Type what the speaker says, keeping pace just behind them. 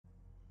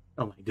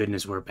Oh my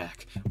goodness, we're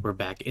back. We're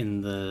back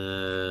in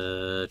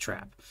the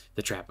trap.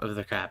 The trap of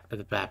the crap.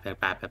 The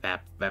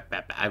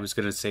bap. I was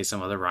gonna say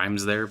some other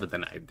rhymes there, but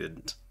then I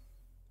didn't.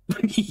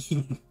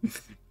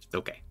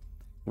 Okay.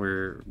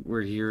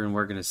 We're here and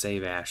we're gonna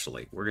save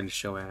Ashley. We're gonna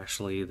show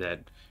Ashley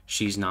that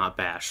she's not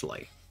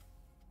Bashley.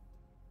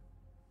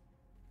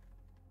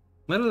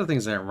 What other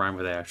things that rhyme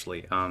with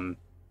Ashley?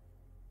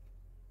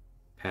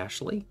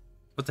 Pashley?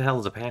 What the hell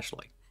is a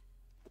Pashley?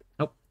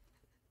 Nope.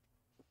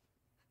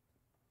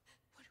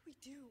 What do we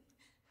do?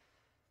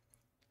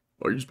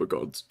 I use my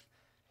gods.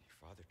 Your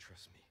father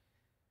trusts me,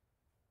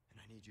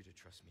 and I need you to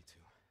trust me too,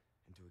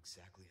 and do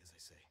exactly as I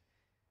say.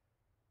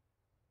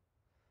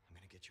 I'm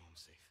gonna get you home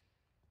safe.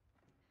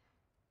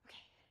 Okay.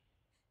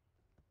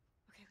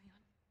 Okay, Leon.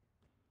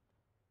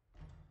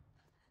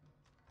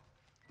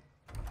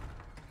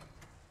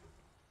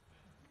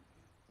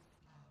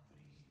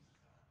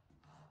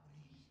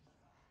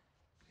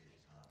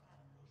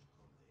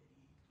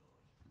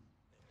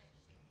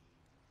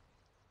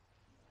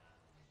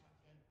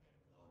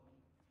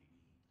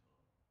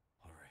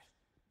 All right,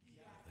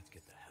 let's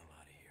get the hell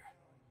out of here.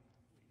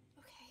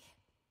 Okay.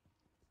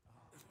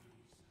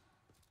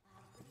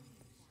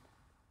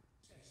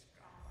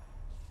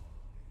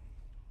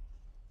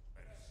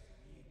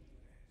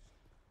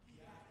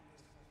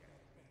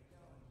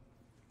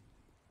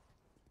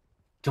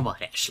 Come on,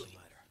 Ashley.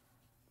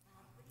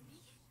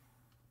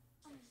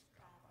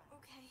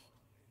 Okay.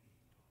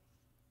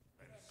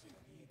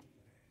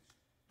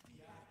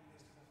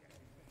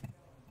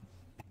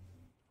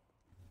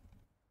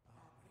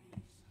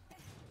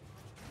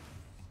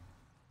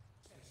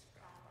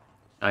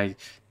 I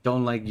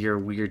don't like your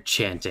weird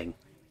chanting.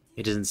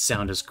 It doesn't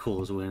sound as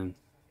cool as when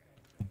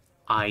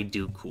I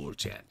do cool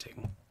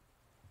chanting.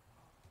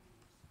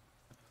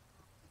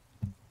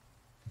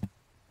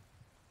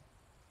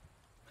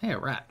 Hey, a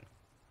rat.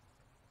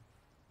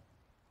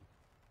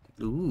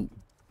 Ooh.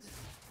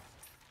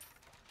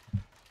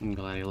 I'm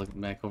glad I looked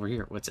back over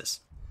here. What's this?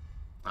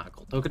 Ah,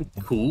 gold token.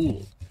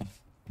 Cool.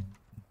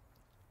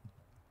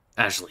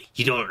 Ashley,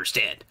 you don't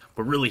understand.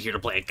 We're really here to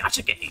play a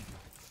gotcha game.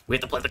 We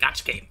have to play the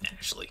gotcha game,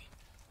 Ashley.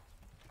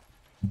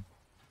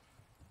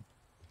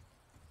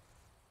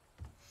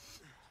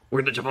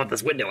 We're gonna jump out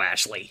this window,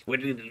 Ashley. We're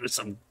gonna do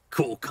some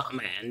cool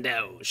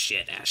commando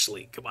shit,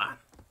 Ashley. Come on.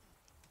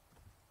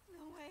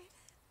 No way.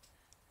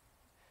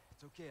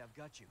 It's okay, I've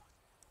got you.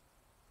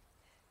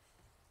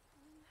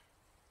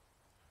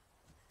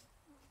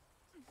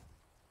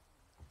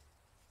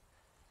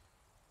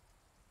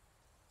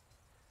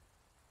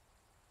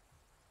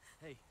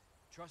 Hey,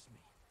 trust me.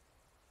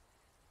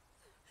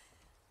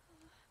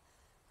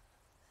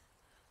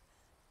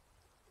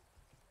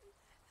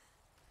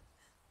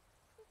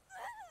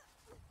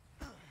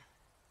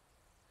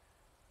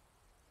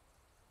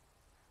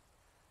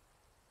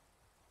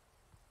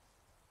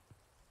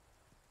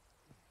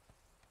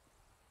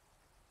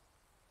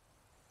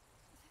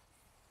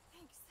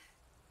 Thanks.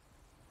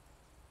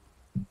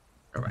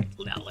 All right,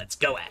 now let's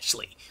go,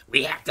 Ashley.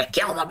 We have to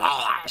kill them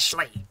all,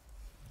 Ashley.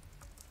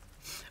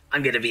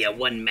 I'm gonna be a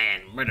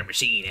one-man murder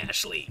machine,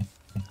 Ashley.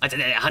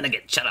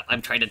 Hunnigan, shut up.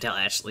 I'm trying to tell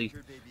Ashley.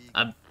 Sure, baby.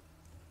 I'm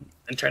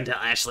trying to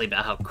tell Ashley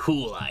about how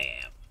cool I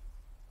am.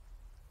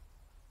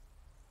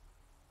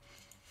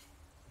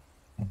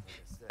 Like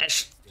I said,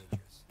 Ash it's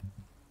dangerous.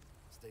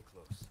 Stay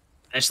close.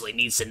 Ashley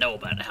needs to know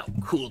about how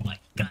cool my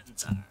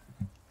guns are.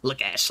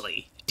 Look,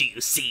 Ashley, do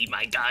you see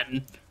my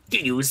gun? Do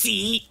you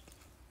see?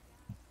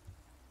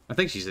 I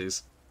think she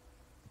sees.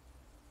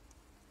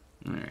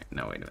 Alright,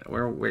 no, wait a minute.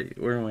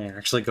 Where am I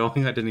actually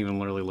going? I didn't even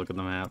literally look at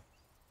the map.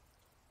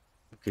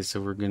 Okay,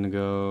 so we're gonna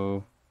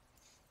go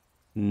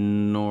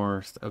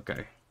north.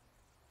 Okay.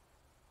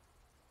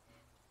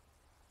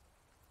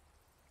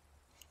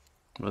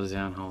 Go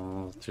down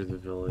hall through the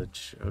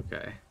village.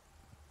 Okay.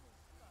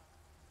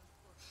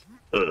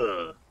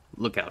 Ugh.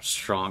 Look how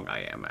strong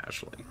I am,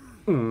 Ashley.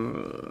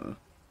 Ugh.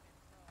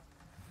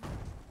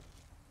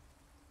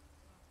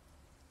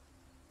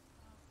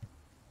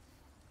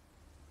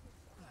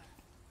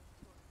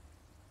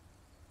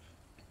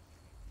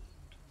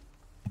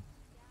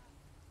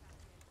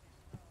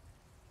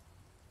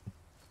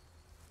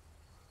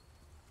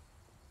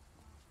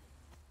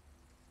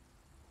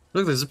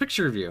 Look, there's a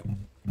picture of you.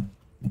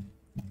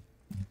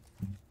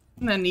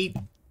 Isn't that neat?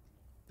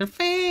 They're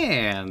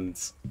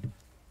fans.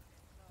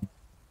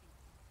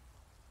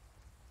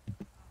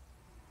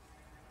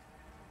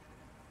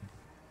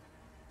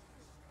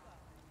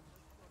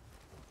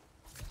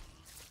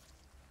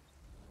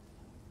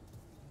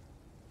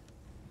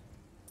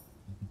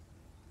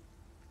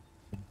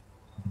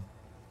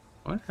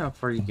 I wonder how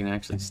far you can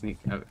actually sneak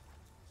out.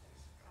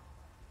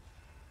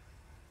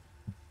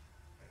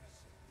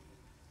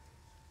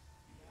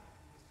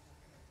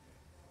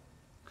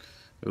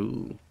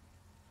 Ooh.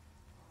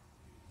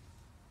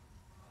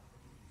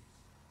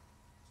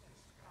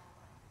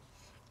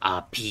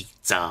 A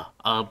pizza.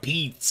 A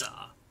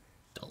pizza.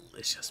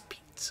 Delicious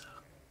pizza.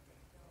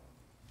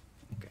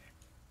 Okay.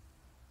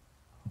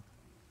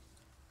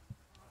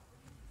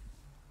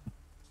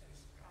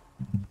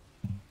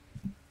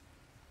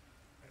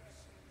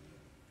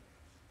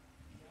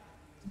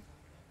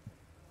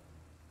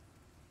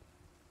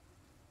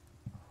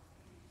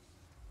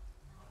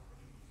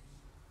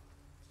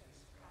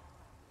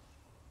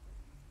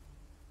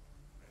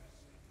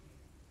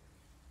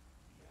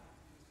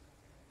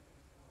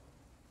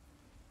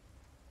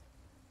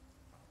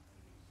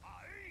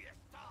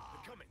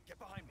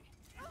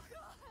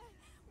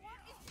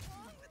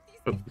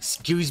 Oh,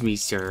 excuse me,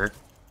 sir.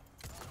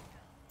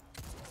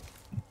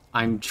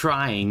 I'm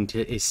trying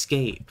to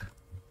escape.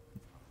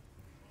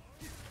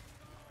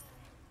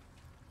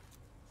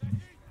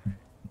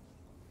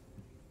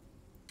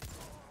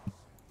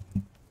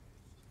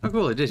 Oh,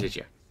 cool, it did hit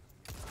you.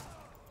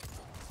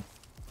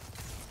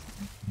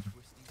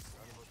 Twisty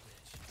son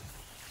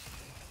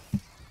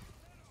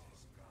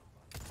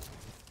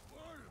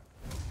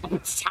of a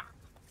bitch.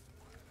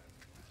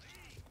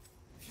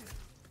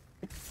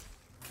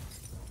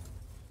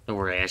 Don't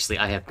worry, Ashley,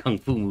 I have kung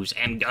fu moves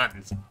and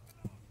guns.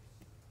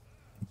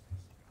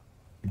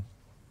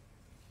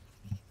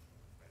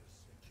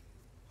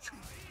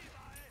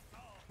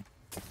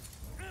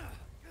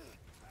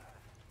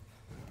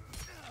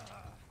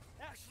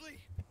 Ashley!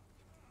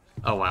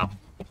 Oh, wow.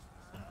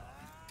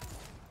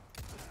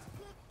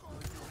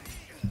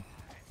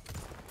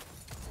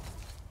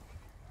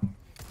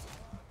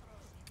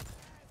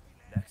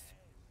 Next.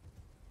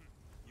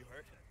 You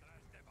hurt?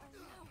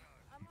 No,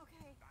 I'm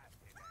okay.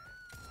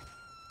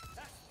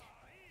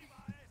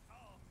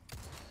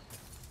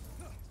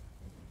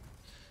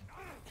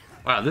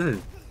 Wow, this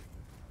is...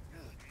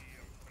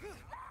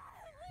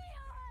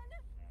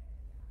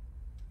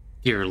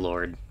 Dear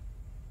Lord.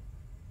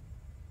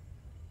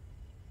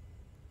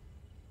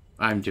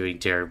 I'm doing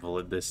terrible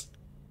at this.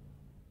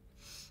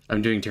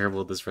 I'm doing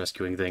terrible at this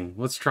rescuing thing.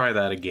 Let's try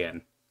that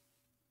again.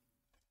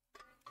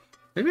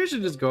 Maybe I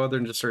should just go out there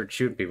and just start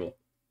shooting people.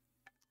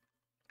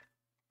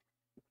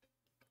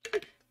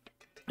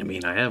 I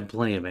mean, I have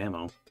plenty of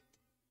ammo.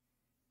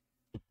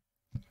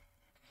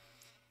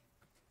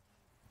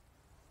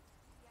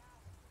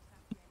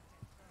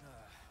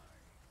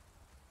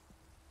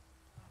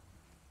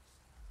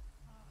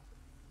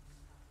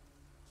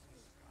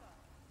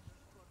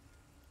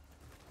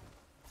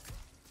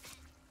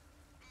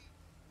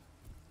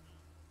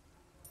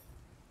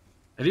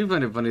 I do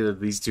find it funny that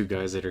these two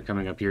guys that are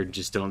coming up here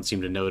just don't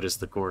seem to notice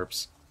the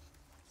corpse.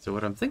 So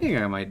what I'm thinking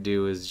I might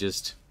do is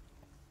just...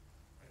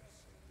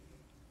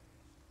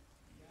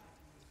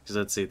 Because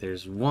let's see,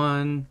 there's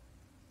one...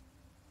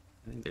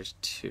 I think there's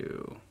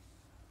two.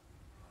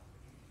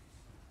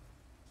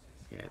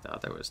 Yeah, I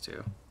thought there was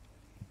two.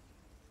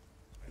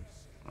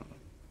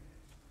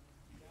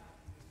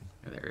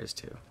 Yeah, there is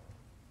two. They're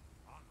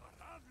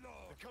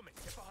coming.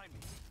 Get behind me.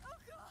 Oh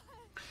God!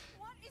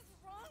 What is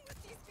wrong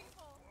with these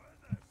people?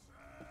 They're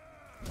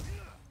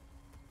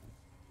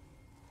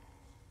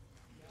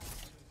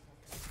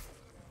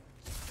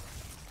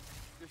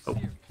Oh.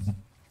 serious.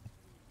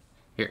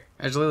 Here,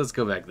 actually, let's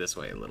go back this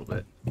way a little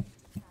bit.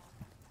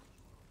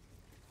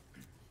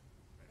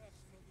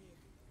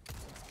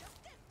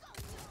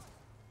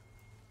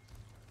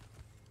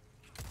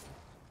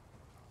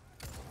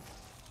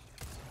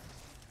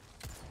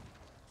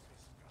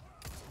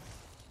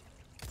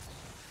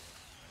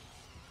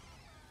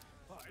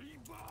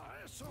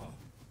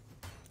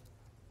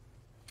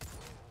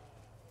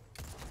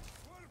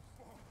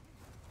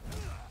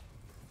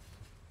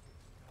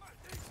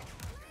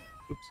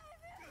 Oops.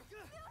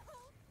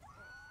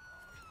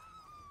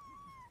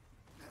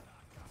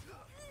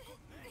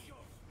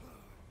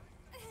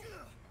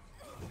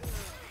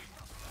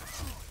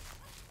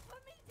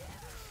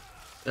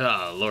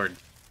 Oh, Lord.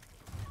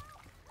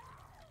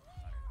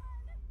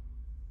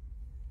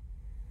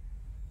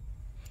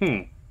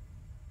 Hmm.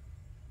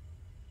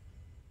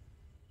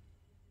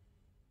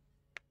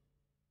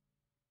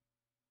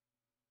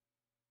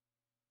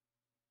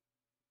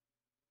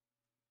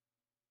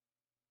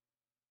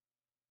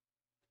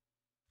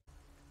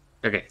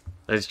 Okay,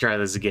 let's try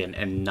this again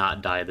and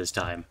not die this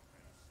time.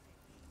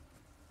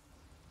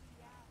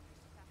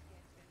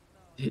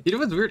 You know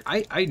what's weird?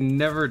 I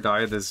never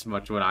die this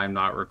much when I'm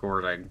not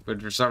recording, but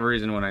for some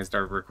reason when I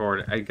start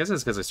recording, I guess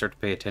it's because I start to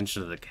pay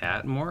attention to the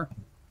cat more.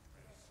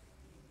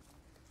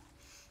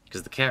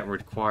 Because the cat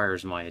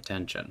requires my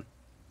attention.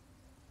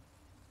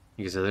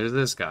 Okay, so there's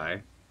this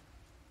guy.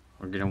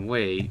 We're gonna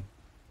wait.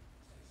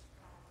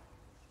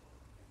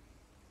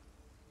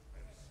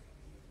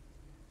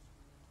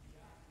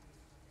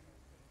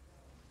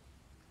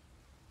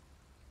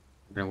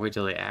 We're gonna wait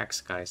till the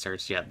axe guy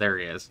starts. Yeah, there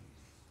he is.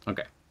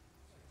 Okay.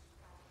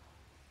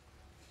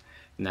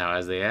 Now,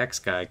 as the axe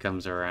guy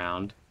comes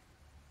around,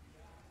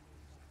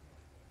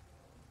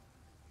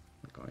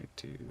 I'm going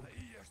to... They're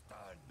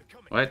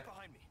coming. What? Get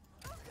behind me.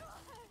 Oh God!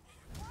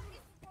 What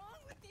is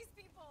wrong with these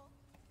people?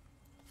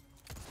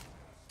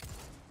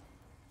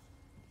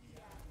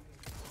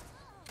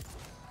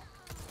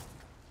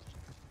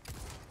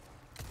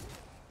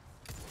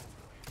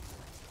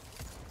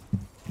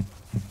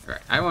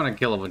 Alright, I want to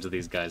kill a bunch of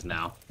these guys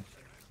now.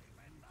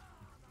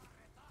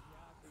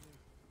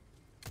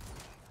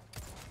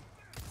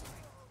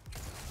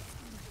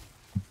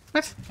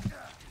 What?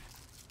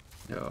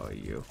 Oh,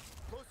 you.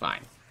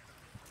 Fine.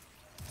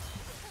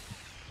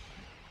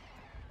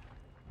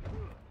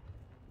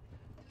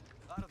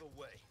 Out of the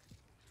way.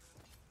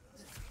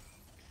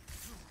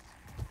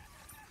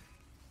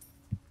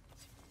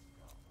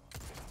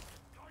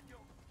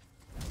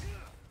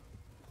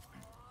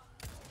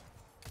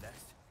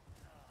 Next.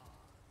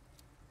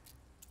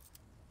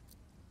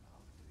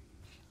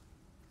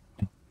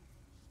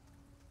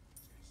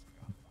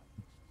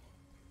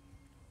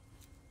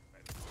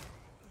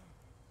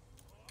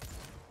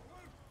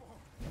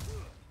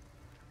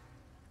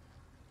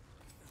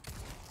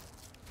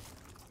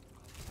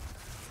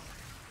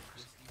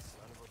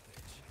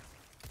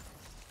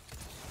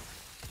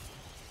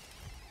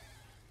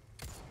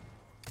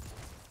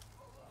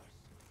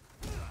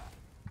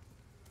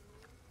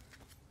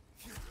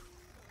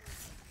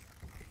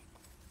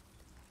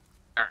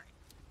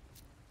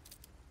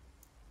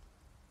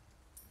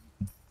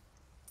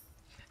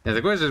 Yeah,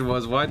 the question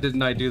was, why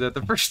didn't I do that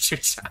the first 2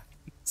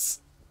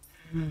 times?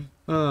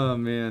 Oh,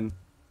 man.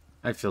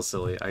 I feel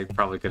silly. I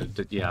probably could have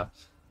did, yeah.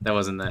 That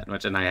wasn't that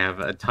much, and I have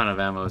a ton of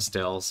ammo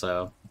still,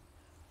 so...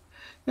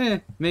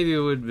 maybe it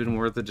would have been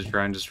worth it to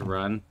try and just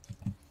run.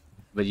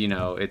 But, you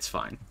know, it's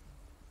fine.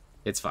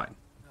 It's fine.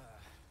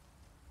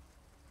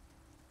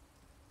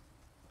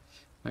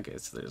 Okay,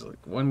 so there's like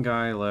one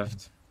guy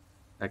left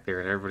back there,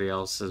 and everybody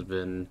else has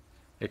been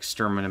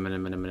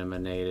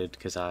exterminated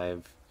because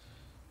I've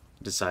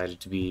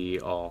decided to be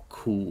all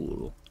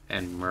cool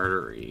and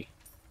murdery.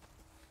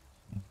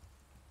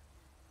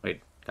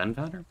 Wait,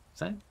 gunpowder? Is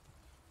that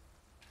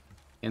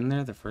in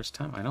there the first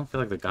time? I don't feel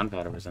like the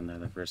gunpowder was in there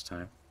the first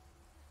time.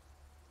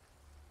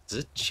 Does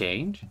it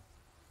change?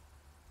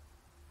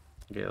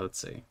 Okay, let's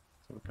see.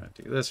 So we're gonna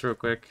do this real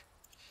quick.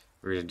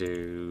 We're gonna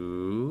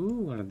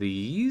do one of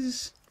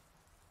these.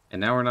 And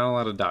now we're not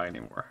allowed to die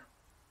anymore.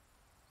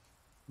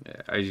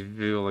 Yeah, I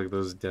feel like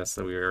those deaths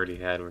that we already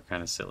had were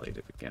kind of silly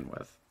to begin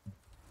with.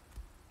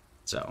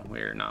 So,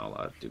 we're not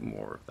allowed to do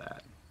more of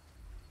that.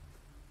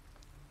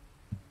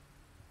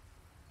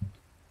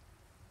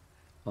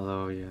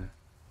 Although, yeah.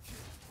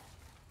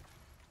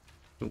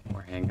 Ooh,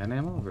 more handgun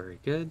ammo, very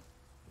good.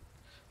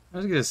 I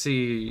was gonna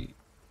see,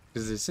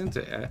 because they seem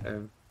to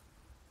have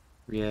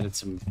re-added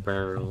some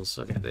barrels.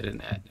 Okay, they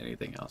didn't add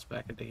anything else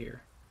back into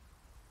here.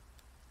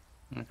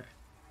 Okay.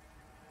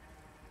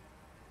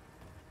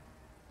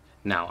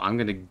 Now, I'm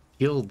gonna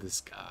kill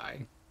this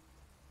guy.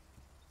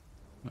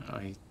 Oh,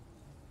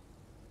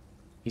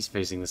 he's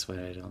facing this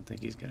way. I don't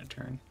think he's gonna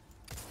turn.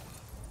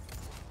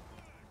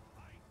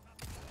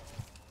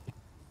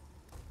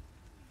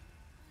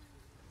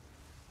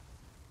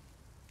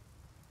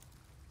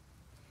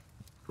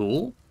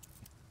 Cool.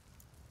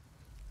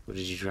 What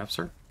did you drop,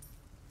 sir?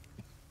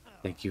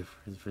 Thank you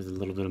for the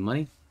little bit of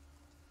money.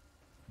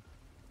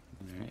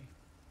 Alright.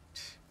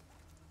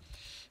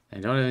 I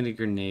don't have any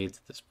grenades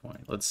at this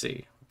point. Let's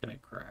see. What can I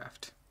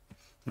craft?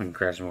 I can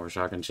craft some more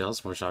shotgun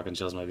shells. More shotgun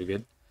shells might be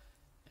good.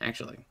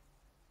 Actually.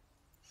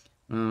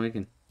 Well, we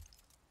can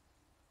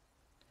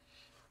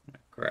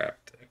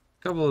craft a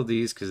couple of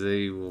these because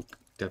they will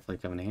definitely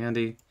come in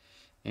handy.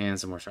 And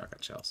some more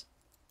shotgun shells.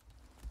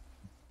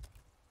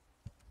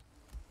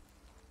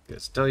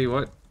 Just tell you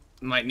what,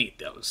 might need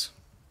those.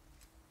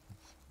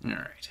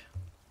 Alright.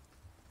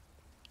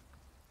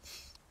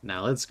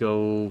 Now let's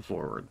go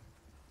forward.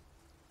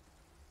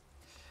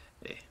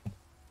 Hey.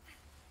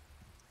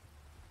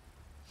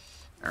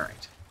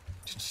 Alright.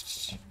 I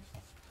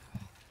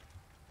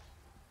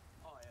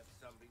have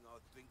something I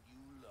think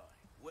you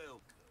like.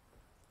 Welcome.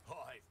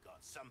 I've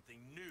got something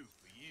new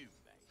for you,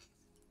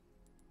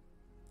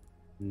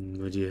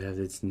 mate. What do you have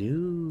that's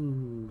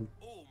new?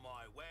 All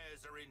my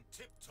wares are in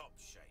tip-top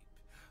shape,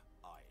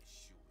 I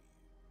assure you.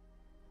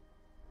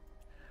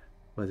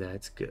 Well,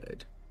 that's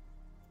good.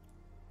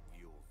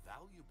 Your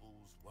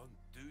valuables won't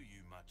do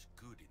you much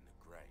good in the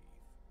grave.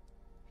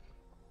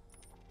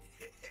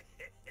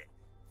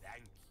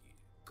 Thank you.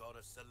 Got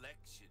a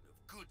selection of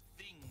good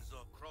things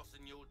are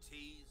crossing your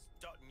T's,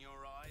 dotting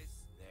your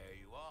I's. There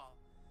you are,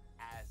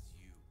 as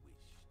you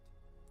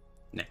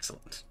wished.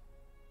 Excellent.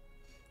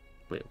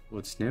 Wait,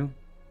 what's new?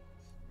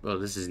 Well,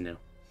 this is new.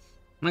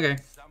 Okay.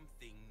 Some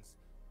things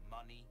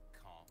money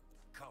can't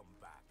come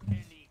back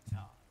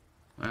anytime.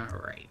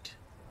 Alright.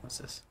 What's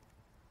this?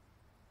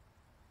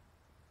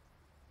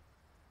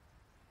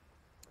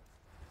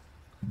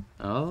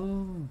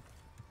 Oh.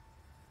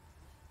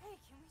 Hey,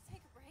 can we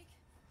take a break?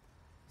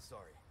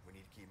 Sorry, we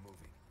need to keep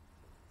moving.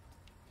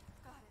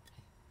 Got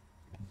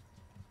it.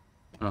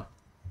 Oh.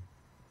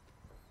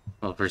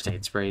 Well, first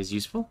aid spray is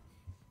useful.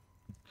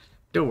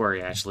 Don't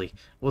worry, Ashley.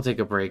 We'll take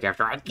a break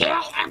after I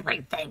kill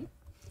everything.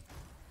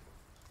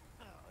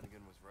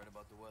 Hunnigan was right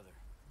about the weather.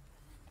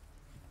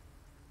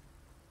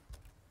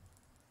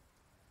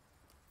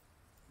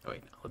 Oh,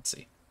 wait, no, let's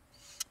see.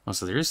 Oh,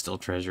 so there is still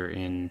treasure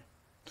in...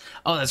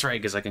 Oh, that's right,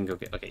 because I can go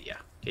get... Okay, yeah.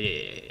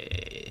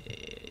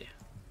 Yeah.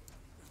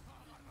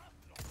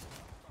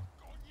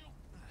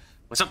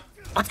 What's up?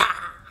 What's up?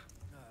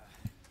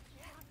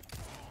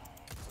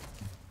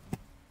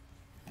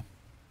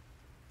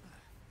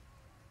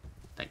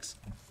 Thanks.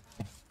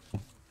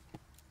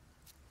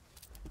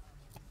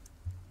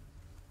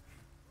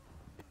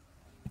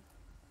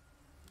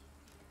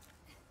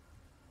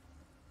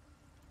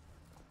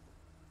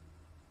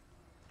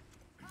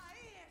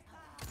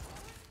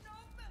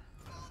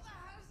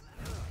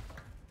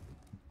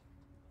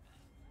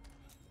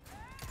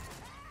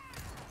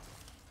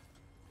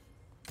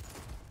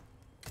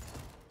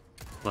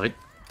 What?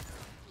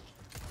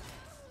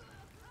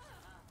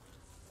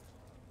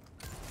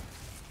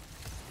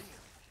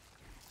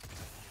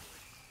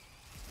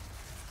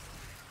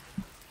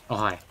 Oh,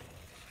 hi.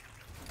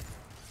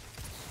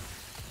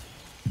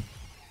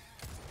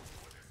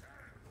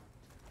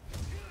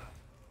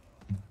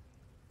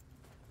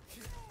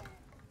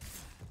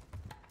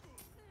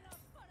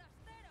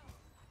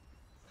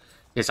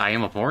 Yes, I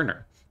am a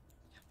foreigner.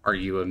 Are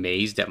you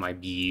amazed at my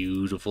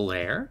beautiful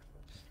hair?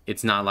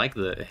 It's not like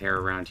the hair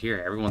around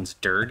here. Everyone's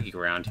dirty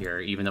around here,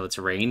 even though it's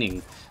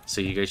raining.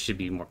 So you guys should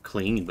be more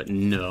clean. But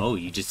no,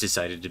 you just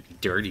decided to be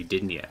dirty,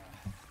 didn't you?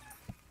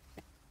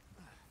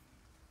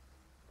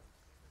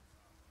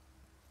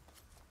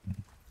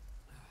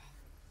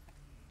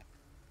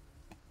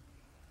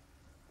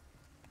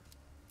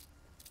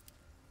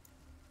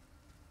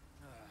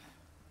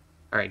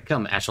 Alright,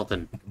 come,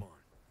 Ashleton. Come on.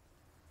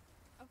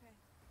 Okay.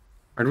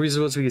 Aren't we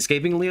supposed to be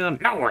escaping, Leon?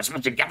 No, we're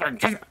supposed to gather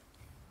treasure.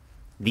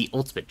 The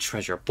ultimate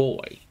treasure boy.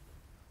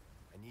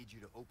 I need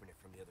you to open it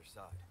from the other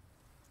side.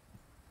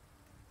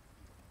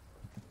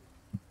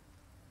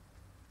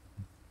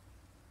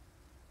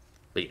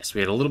 But yes,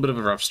 we had a little bit of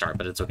a rough start,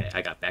 but it's okay.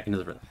 I got back into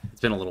the rhythm.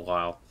 It's been a little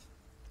while.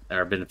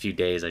 Or been a few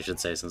days, I should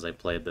say, since I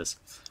played this.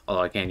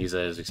 Although I can't use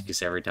that as an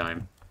excuse every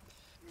time.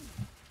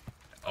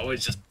 I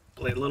always just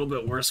play a little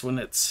bit worse when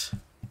it's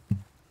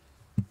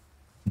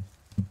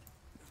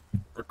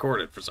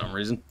recorded for some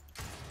reason.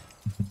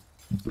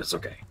 But it's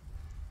okay.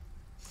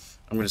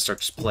 I'm going to start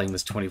just playing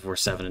this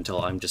 24/7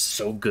 until I'm just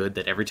so good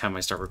that every time I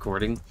start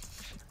recording,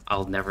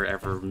 I'll never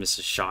ever miss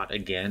a shot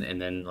again,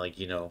 and then, like,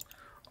 you know,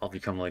 I'll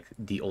become, like,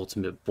 the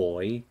ultimate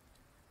boy.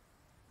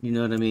 You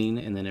know what I mean?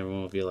 And then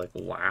everyone will be like,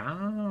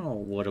 wow,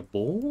 what a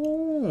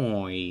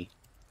boy.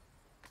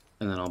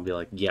 And then I'll be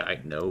like, yeah,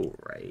 I know,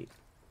 right?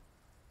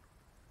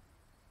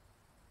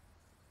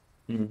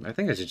 I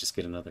think I should just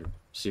get another,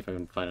 see if I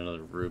can find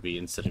another ruby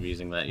instead of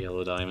using that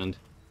yellow diamond.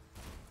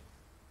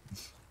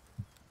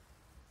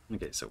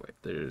 Okay, so wait,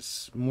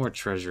 there's more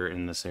treasure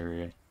in this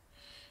area.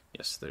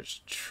 Yes, there's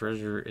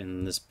treasure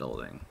in this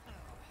building.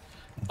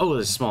 Oh,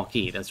 there's a small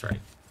key, that's right.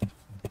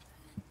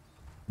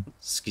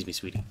 Excuse me,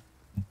 sweetie.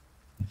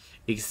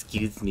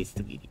 Excuse me,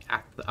 sweetie.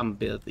 I'm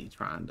busy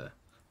trying to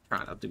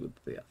do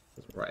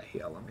this right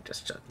here. Let me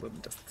just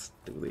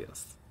do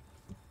this.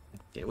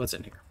 Okay, what's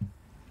in here?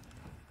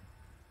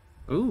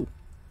 Ooh,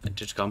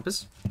 vintage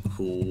compass.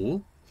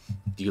 Cool.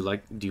 Do you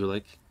like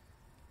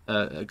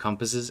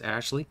compasses,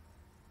 Ashley?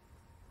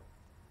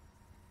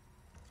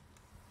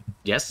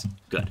 Yes?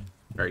 Good.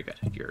 Very good.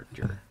 You're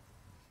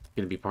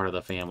gonna be part of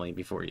the family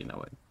before you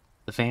know it.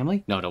 The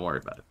family? No, don't worry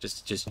about it.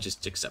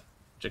 Just accept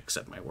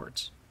my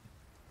words.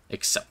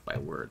 Accept my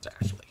words,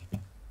 Ashley.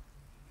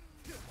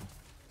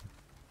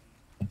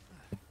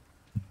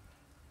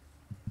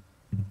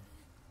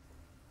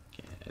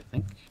 Okay, I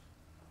think.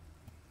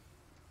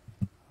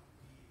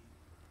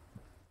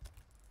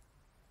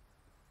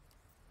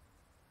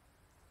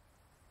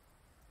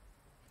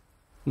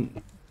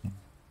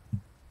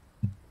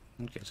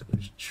 Okay, so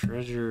there's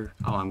treasure.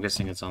 Oh, I'm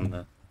guessing it's on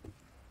the...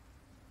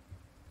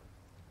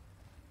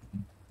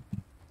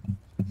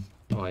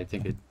 Oh, I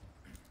think it...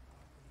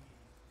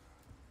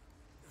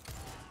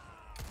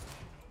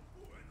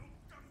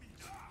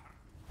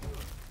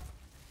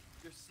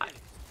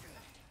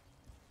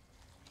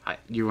 Hi.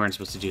 You weren't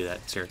supposed to do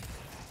that, sir.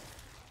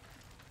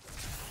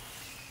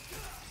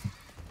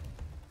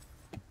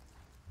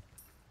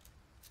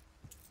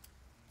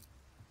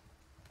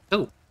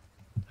 Oh!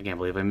 I can't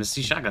believe I missed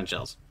these shotgun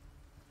shells.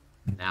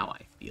 Now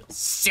I feel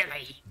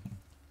silly.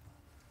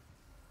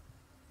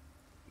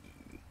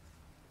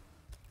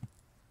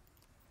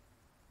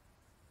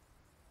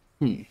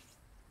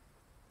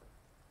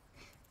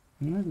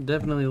 That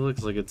definitely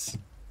looks like it's...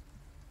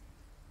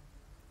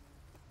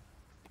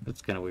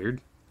 That's kind of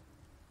weird.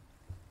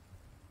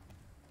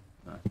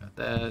 I got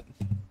that.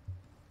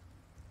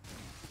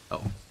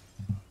 Oh.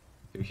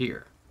 They're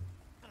here.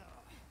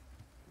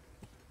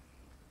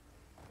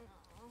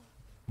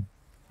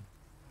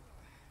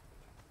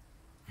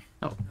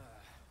 Oh.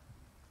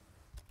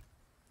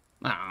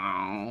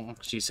 Oh,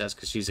 she says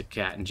because she's a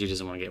cat and she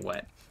doesn't want to get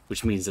wet.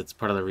 Which means that's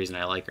part of the reason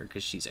I like her,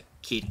 because she's a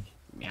kitty.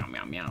 Meow,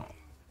 meow, meow.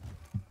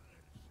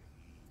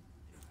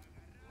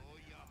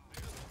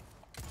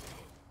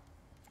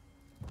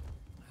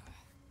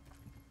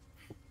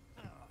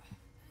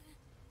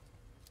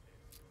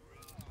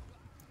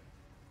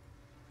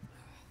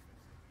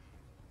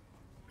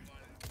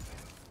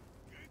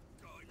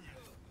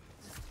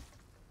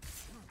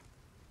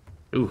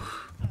 Ooh.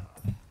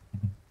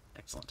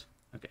 Excellent.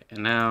 Okay,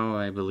 and now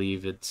I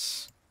believe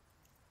it's...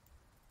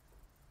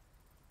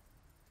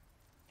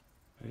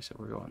 Okay, so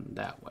we're going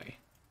that way.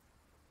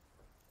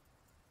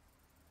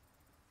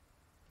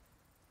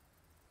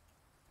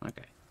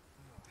 Okay.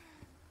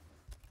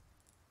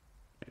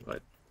 Wait,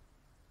 what?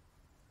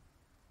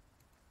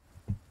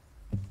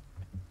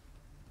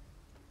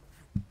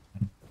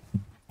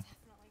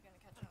 Definitely gonna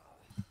catch up.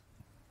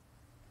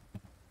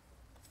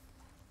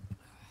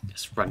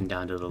 Just running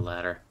down to the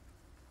ladder.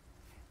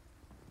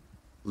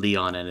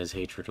 Leon and his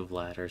hatred of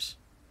ladders.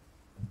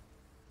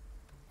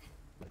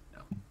 Wait,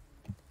 no.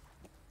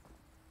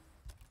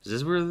 Is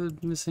this where they're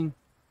missing?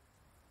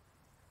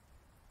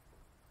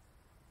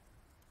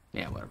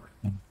 Yeah, whatever.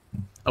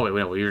 Oh, wait,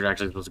 no, we were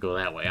actually supposed to go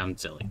that way. I'm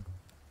silly.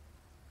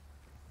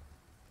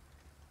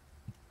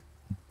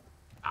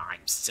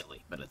 I'm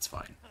silly, but it's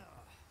fine.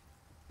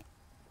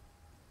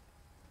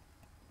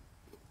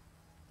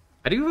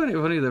 I do find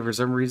it funny that for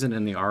some reason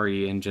in the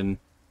RE engine,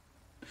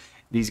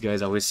 These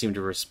guys always seem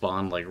to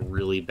respond, like,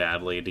 really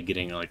badly to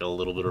getting, like, a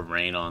little bit of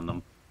rain on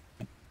them.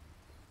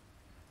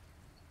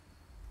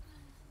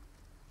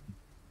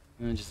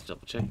 And just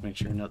double check, make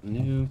sure nothing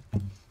new.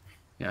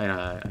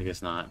 Yeah, I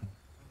guess not.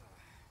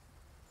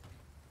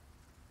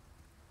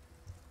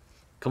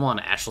 Come on,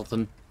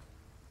 Ashleton.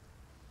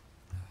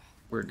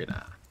 We're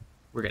gonna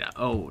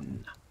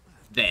own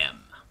them.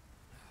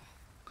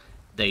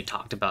 They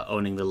talked about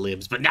owning the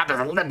libs, but now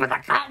they're a lib with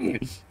a gun!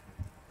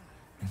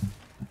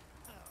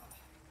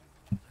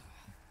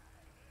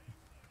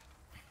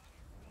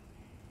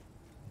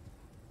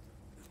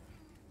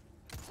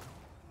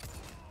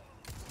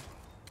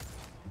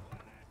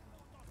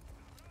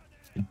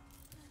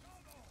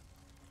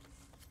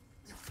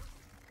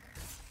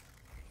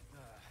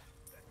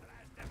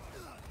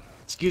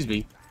 Excuse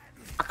me.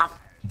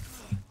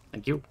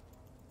 Thank you.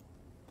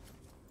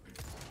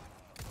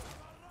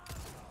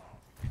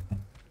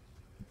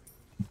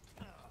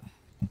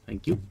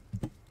 Thank you.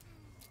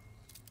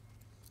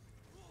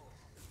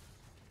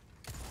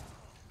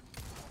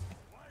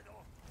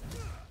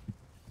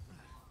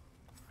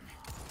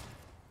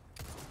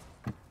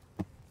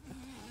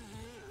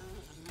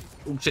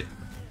 Oh shit.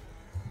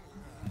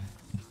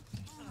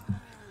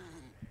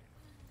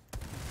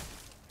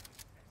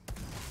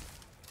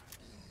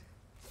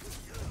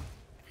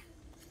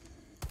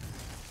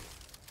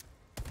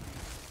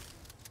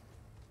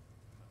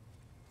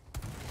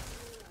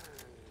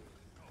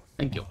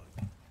 Thank you.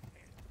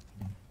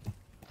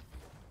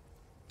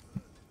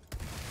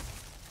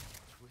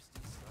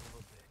 Twisty son of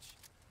a bitch.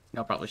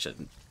 No, probably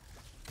shouldn't.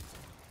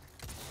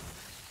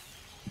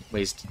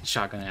 Waste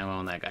shotgun ammo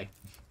on that guy.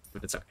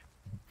 But it's okay.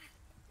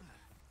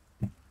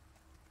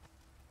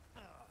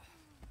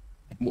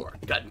 More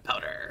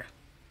gunpowder.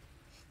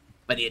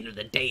 By the end of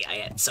the day, I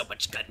had so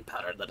much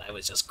gunpowder that I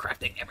was just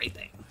crafting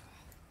everything.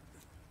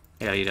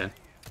 Hey, how you doing?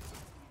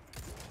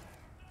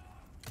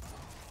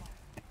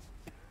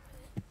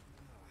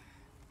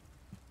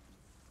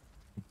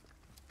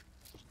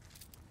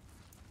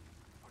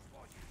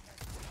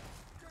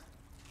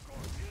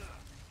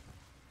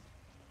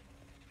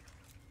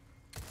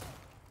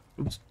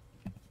 Oops.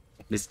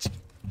 Missed.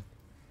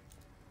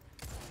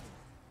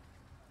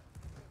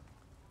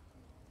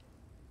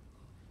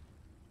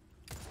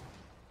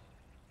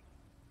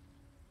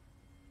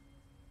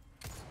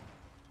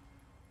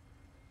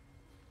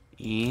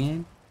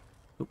 And...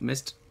 oh,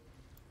 missed.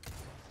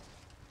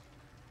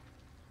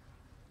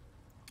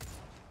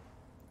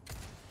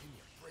 Give me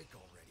a break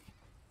already.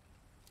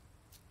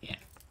 Yeah.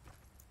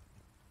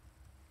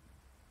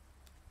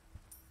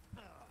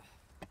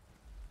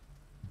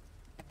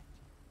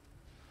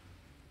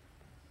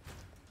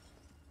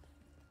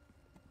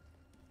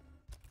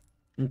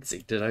 Let's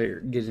see, did I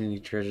get any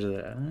treasure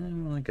that...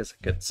 well, I guess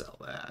I could sell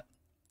that.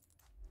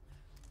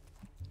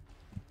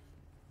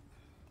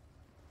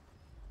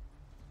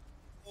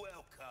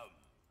 Welcome.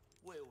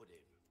 Well then,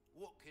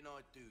 what can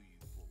I do you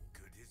for?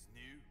 Good as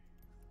new?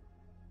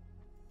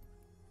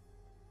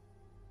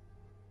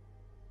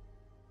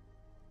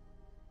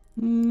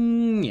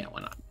 Yeah,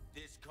 why not?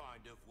 This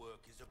kind of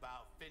work is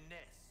about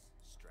finesse,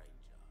 stranger.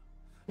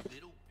 A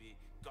little bit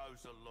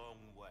goes a long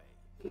way.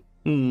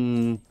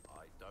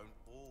 I don't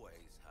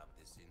always have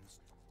this in.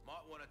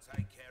 Might want to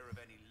take care of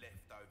any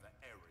leftover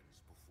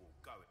errands before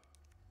going.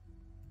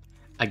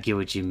 I get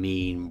what you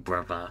mean,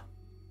 brother.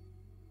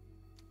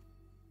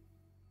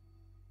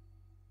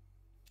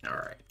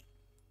 Alright.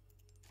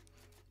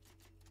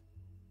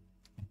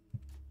 In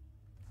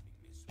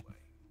this way,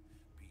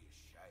 be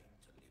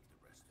ashamed to live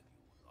the rest of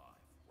your life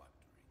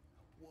wondering,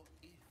 what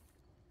if?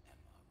 Am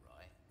I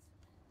right?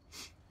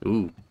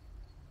 Ooh.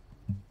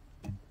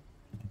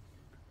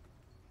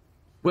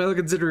 Well,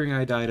 considering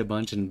I died a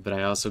bunch, but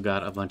I also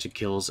got a bunch of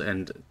kills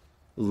and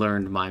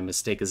learned my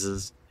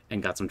mistakes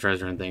and got some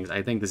treasure and things,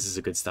 I think this is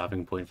a good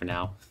stopping point for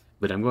now.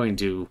 But I'm going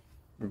to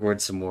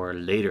record some more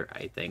later,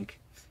 I think,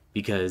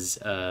 because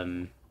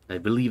I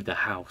believe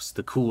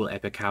the cool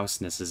epic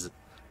houseness is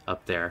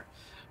up there.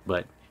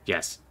 But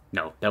yes,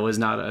 no, that was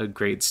not a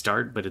great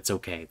start, but it's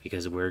okay,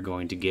 because we're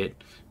going to get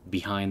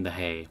behind the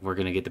hay. We're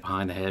going to get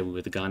behind the head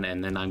with the gun,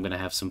 and then I'm going to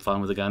have some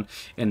fun with the gun.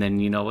 And then,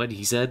 you know what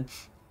he said?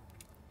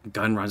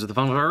 Gun runs with the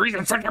fun for a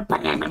reason.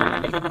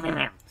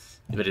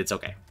 But it's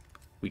okay.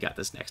 We got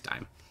this next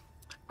time.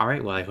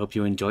 Alright, well, I hope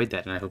you enjoyed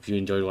that, and I hope you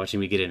enjoyed watching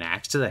me get an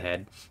axe to the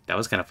head. That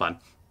was kind of fun.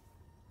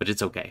 But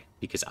it's okay,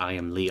 because I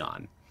am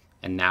Leon.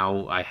 And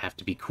now I have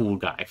to be cool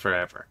guy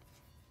forever.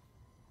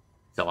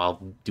 So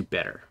I'll do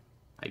better,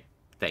 I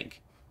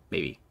think.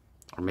 Maybe.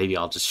 Or maybe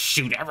I'll just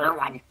shoot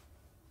everyone.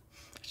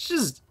 I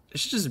should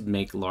just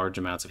make large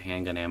amounts of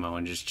handgun ammo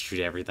and just shoot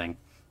everything.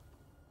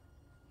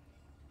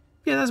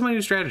 Yeah, that's my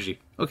new strategy.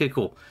 Okay,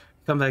 cool.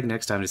 Come back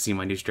next time to see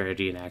my new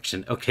strategy in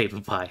action. Okay,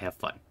 bye-bye. Have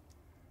fun.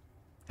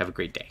 Have a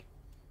great day.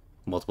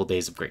 Multiple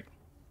days of great.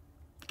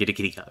 Get a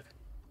kitty hug.